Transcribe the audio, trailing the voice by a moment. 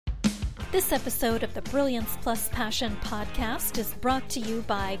This episode of the Brilliance Plus Passion podcast is brought to you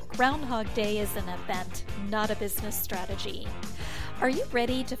by Groundhog Day is an event, not a business strategy. Are you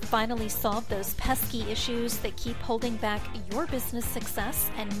ready to finally solve those pesky issues that keep holding back your business success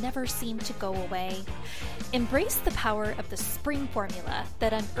and never seem to go away? Embrace the power of the spring formula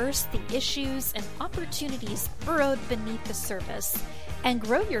that unearths the issues and opportunities burrowed beneath the surface, and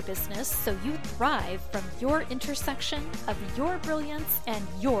grow your business so you thrive from your intersection of your brilliance and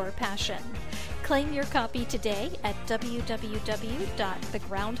your passion. Claim your copy today at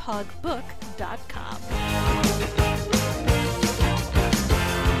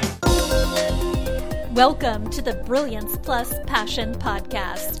www.thegroundhogbook.com. Welcome to the Brilliance Plus Passion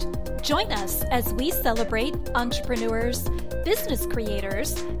podcast. Join us as we celebrate entrepreneurs, business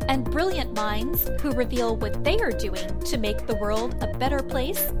creators, and brilliant minds who reveal what they are doing to make the world a better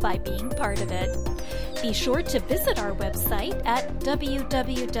place by being part of it. Be sure to visit our website at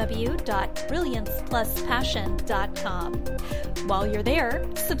www.brilliancepluspassion.com. While you're there,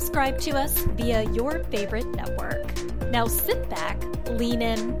 subscribe to us via your favorite network. Now sit back, lean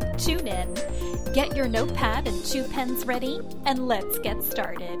in, tune in, get your notepad and 2 pens ready, and let's get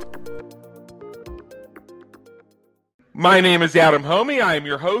started. My name is Adam Homey. I am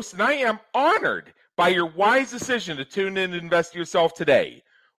your host, and I am honored by your wise decision to tune in and invest in yourself today.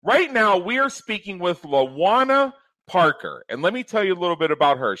 Right now, we are speaking with LaWanna Parker, and let me tell you a little bit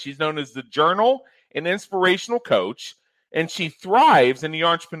about her. She's known as the Journal and Inspirational Coach, and she thrives in the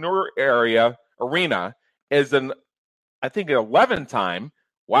entrepreneur arena as an 11-time,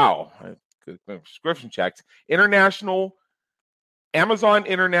 subscription checked, Amazon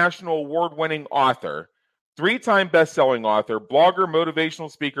International Award-winning author, 3-time best-selling author, blogger, motivational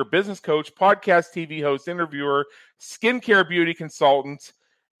speaker, business coach, podcast, TV host, interviewer, skincare beauty consultant,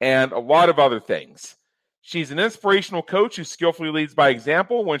 and a lot of other things. She's an inspirational coach who skillfully leads by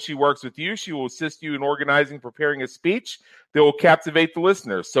example. When she works with you, she will assist you in organizing, preparing a speech that will captivate the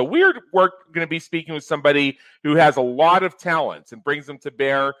listeners. So we're going to be speaking with somebody who has a lot of talents and brings them to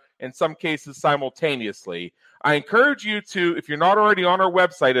bear, in some cases simultaneously. I encourage you to, if you're not already on our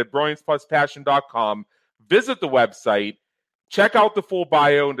website at brilliancepluspassion.com, visit the website, check out the full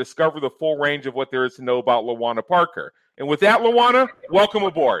bio, and discover the full range of what there is to know about LaWanna Parker. And with that, LaWanna, welcome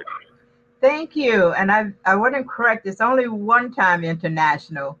aboard. Thank you. And I wasn't correct. It's only 1-time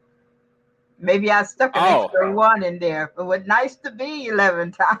international. Maybe I stuck an extra 1 in there. But it's nice to be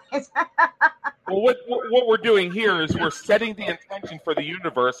 11 times. Well, what we're doing here is we're setting the intention for the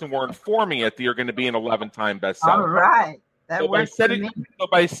universe, and we're informing it that you're going to be an 11-time bestseller. All right. That works for me.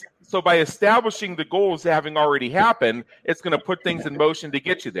 So by establishing the goals having already happened, it's going to put things in motion to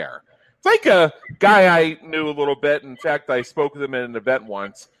get you there. It's like a guy I knew a little bit. In fact, I spoke with him at an event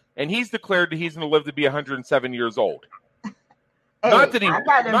once, and he's declared that he's going to live to be 107 years old. Hey, not that he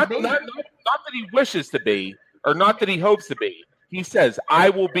wishes to be, or not that he hopes to be. He says, I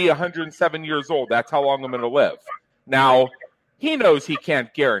will be 107 years old. That's how long I'm going to live. Now, he knows he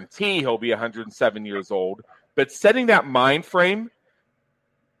can't guarantee he'll be 107 years old, but setting that mind frame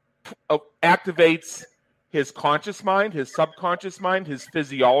activates his conscious mind, his subconscious mind, his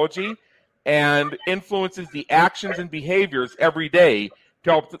physiology, and influences the actions and behaviors every day to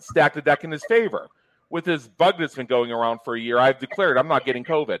help stack the deck in his favor. With this bug that's been going around for a year, I've declared I'm not getting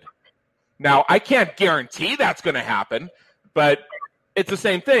COVID. Now, I can't guarantee that's going to happen, but it's the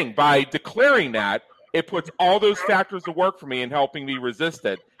same thing. By declaring that, it puts all those factors to work for me in helping me resist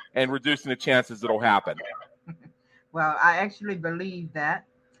it and reducing the chances it'll happen. Well, I actually believe that.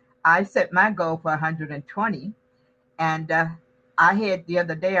 I set my goal for 120, and I had the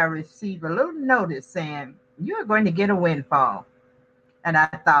other day, I received a little notice saying, you're going to get a windfall. And I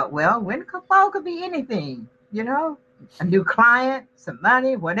thought, well, windfall could be anything, a new client, some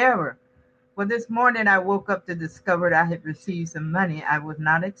money, whatever. Well, this morning I woke up to discover I had received some money I was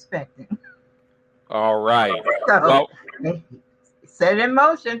not expecting. All right. So, set it in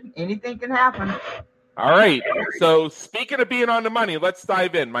motion. Anything can happen. All right. So speaking of being on the money, let's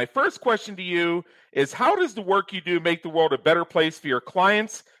dive in. My first question to you is, how does the work you do make the world a better place for your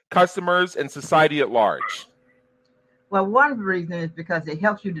clients, customers, and society at large? Well, one reason is because it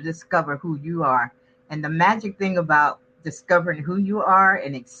helps you to discover who you are. And the magic thing about discovering who you are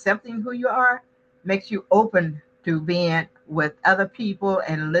and accepting who you are makes you open to being with other people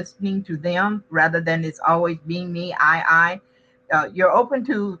and listening to them rather than it's always being me, I. You're open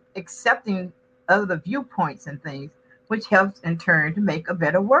to accepting other viewpoints and things, which helps in turn to make a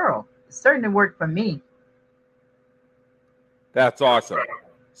better world. It certainly worked for me. That's awesome.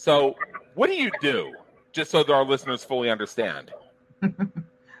 So what do you do, just so that our listeners fully understand?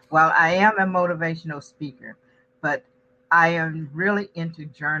 Well, I am a motivational speaker, but I am really into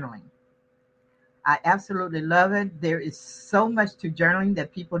journaling. I absolutely love it. There is so much to journaling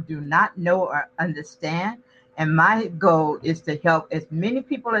that people do not know or understand. And my goal is to help as many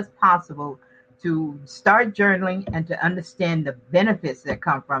people as possible to start journaling and to understand the benefits that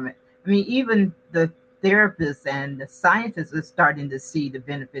come from it. I mean, even the therapists and the scientists are starting to see the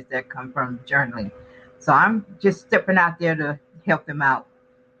benefits that come from journaling. So I'm just stepping out there to help them out.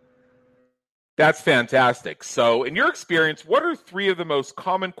 That's fantastic. So, in your experience, what are three of the most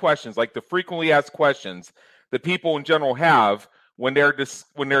common questions, like the frequently asked questions that people in general have when they're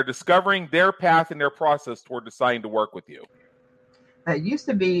discovering their path and their process toward deciding to work with you? It used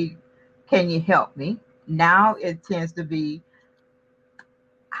to be, can you help me? Now it tends to be,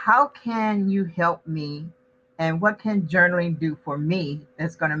 how can you help me? And what can journaling do for me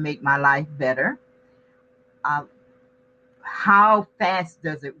that's going to make my life better? How fast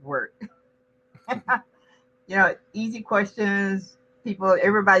does it work? Easy questions.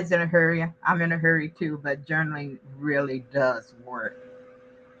 Everybody's in a hurry. I'm in a hurry too, but journaling really does work.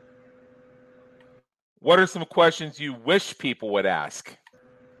 What are some questions you wish people would ask?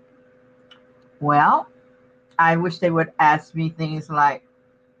 Well, I wish they would ask me things like,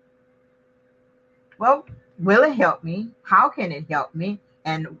 well, will it help me? How can it help me?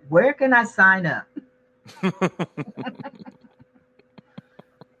 And where can I sign up?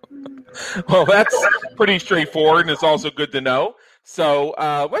 Well, that's pretty straightforward, and it's also good to know. So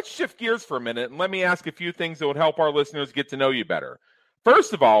let's shift gears for a minute, and let me ask a few things that would help our listeners get to know you better.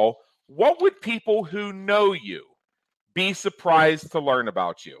 First of all, what would people who know you be surprised to learn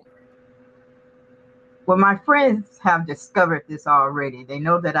about you? Well, my friends have discovered this already. They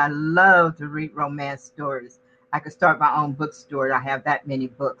know that I love to read romance stories. I could start my own bookstore. I have that many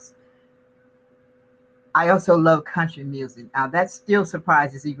books. I also love country music. Now, that still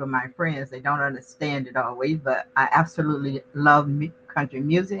surprises even my friends. They don't understand it always, but I absolutely love country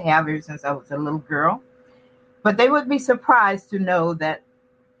music, have ever since I was a little girl. But they would be surprised to know that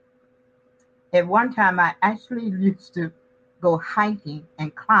at one time I actually used to go hiking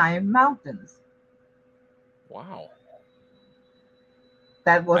and climb mountains. Wow.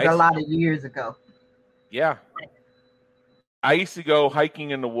 That was a lot of years ago. Yeah. I used to go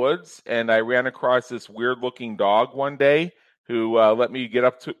hiking in the woods, and I ran across this weird-looking dog one day who let me get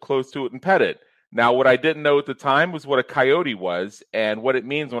up close to it and pet it. Now, what I didn't know at the time was what a coyote was and what it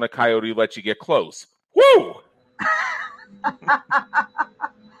means when a coyote lets you get close. Woo!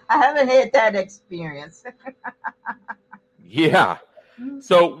 I haven't had that experience. Yeah.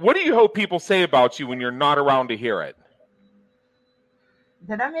 So what do you hope people say about you when you're not around to hear it?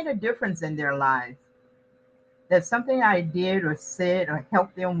 That I made a difference in their lives. That something I did or said or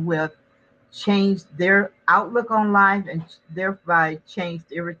helped them with changed their outlook on life and thereby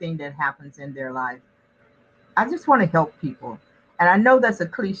changed everything that happens in their life. I just want to help people. And I know that's a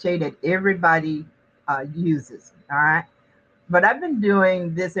cliche that everybody uses, all right? But I've been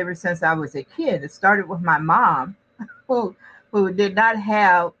doing this ever since I was a kid. It started with my mom, who did not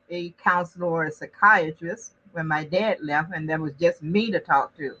have a counselor or a psychiatrist when my dad left, and there was just me to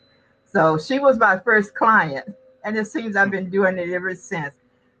talk to. So she was my first client, and it seems I've been doing it ever since.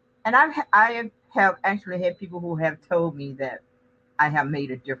 And I have actually had people who have told me that I have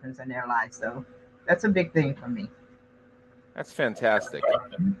made a difference in their lives. So that's a big thing for me. That's fantastic.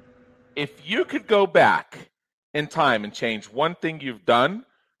 If you could go back in time and change one thing you've done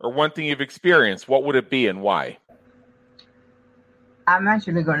or one thing you've experienced, what would it be and why? I'm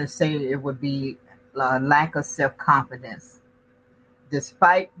actually going to say it would be a lack of self-confidence.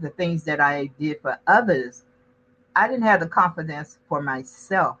 Despite the things that I did for others, I didn't have the confidence for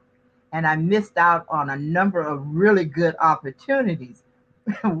myself. And I missed out on a number of really good opportunities.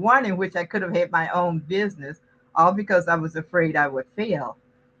 One in which I could have had my own business, all because I was afraid I would fail.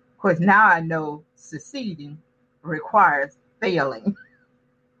 Of course, now I know succeeding requires failing.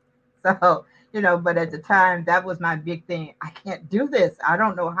 So, but at the time, that was my big thing. I can't do this. I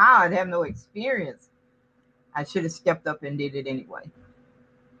don't know how. I have no experience. I should have stepped up and did it anyway.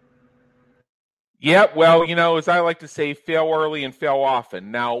 Yeah, well, as I like to say, fail early and fail often.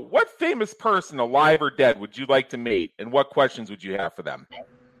 Now, what famous person, alive or dead, would you like to meet, and what questions would you have for them?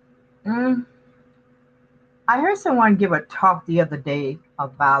 I heard someone give a talk the other day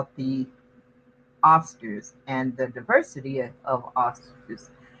about the Oscars and the diversity of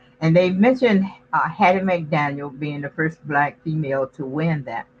Oscars. And they mentioned Hattie McDaniel being the first Black female to win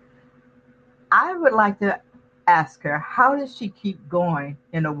that. I would like to ask her, how does she keep going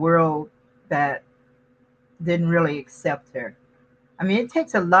in a world that didn't really accept her? I mean, it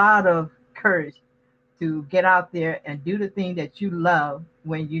takes a lot of courage to get out there and do the thing that you love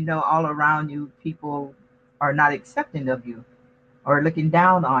when you know all around you people are not accepting of you or looking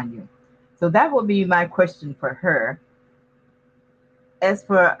down on you. So that would be my question for her. As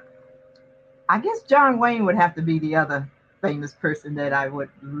for, I guess John Wayne would have to be the other famous person that I would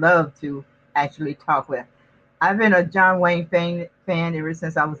love to actually talk with. I've been a John Wayne fan ever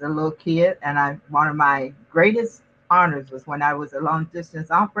since I was a little kid, and one of my greatest honors was when I was a long distance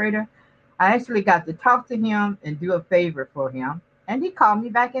operator. I actually got to talk to him and do a favor for him, and he called me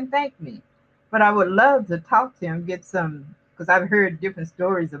back and thanked me. But I would love to talk to him, get some, because I've heard different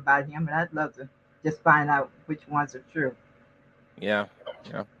stories about him, and I'd love to just find out which ones are true. Yeah.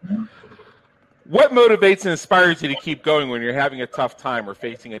 What motivates and inspires you to keep going when you're having a tough time or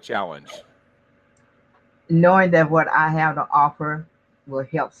facing a challenge? Knowing that what I have to offer will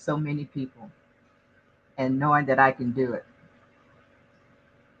help so many people, and knowing that I can do it.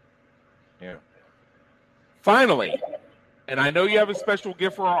 Yeah. Finally, and I know you have a special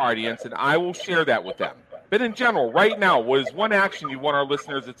gift for our audience, and I will share that with them. But in general, right now, what is one action you want our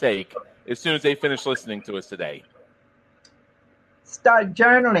listeners to take as soon as they finish listening to us today? Start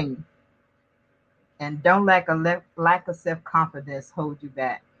journaling, and don't let a lack of self-confidence hold you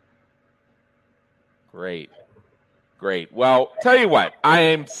back. Great. Well, tell you what, I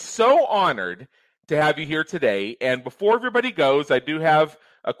am so honored to have you here today. And before everybody goes, I do have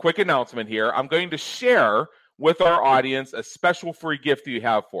a quick announcement here. I'm going to share with our audience a special free gift that you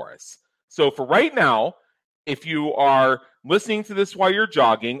have for us. So for right now, if you are listening to this while you're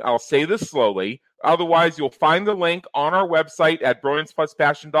jogging, I'll say this slowly. Otherwise, you'll find the link on our website at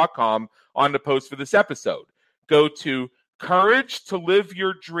brilliancepluspassion.com on the post for this episode. Go to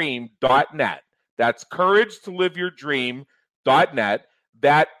couragetoliveyourdream.net. That's couragetoliveyourdream.net.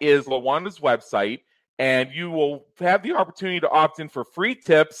 That is LaWanna's website, and you will have the opportunity to opt in for free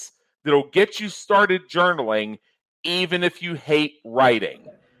tips that'll get you started journaling, even if you hate writing.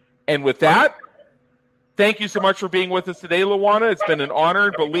 And with that, thank you so much for being with us today, LaWanna. It's been an honor,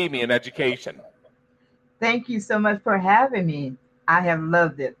 and believe me, an education. Thank you so much for having me. I have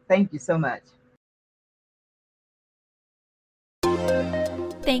loved it. Thank you so much.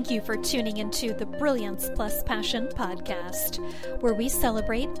 Thank you for tuning into the Brilliance Plus Passion podcast, where we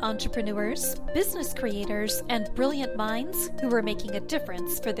celebrate entrepreneurs, business creators, and brilliant minds who are making a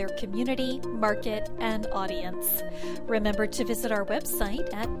difference for their community, market, and audience. Remember to visit our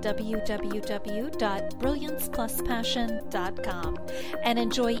website at www.brilliancepluspassion.com and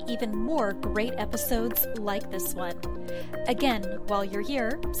enjoy even more great episodes like this one. Again, while you're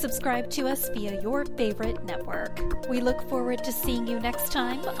here, subscribe to us via your favorite network. We look forward to seeing you next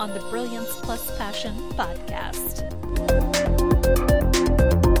time on the Brilliance Plus Passion podcast.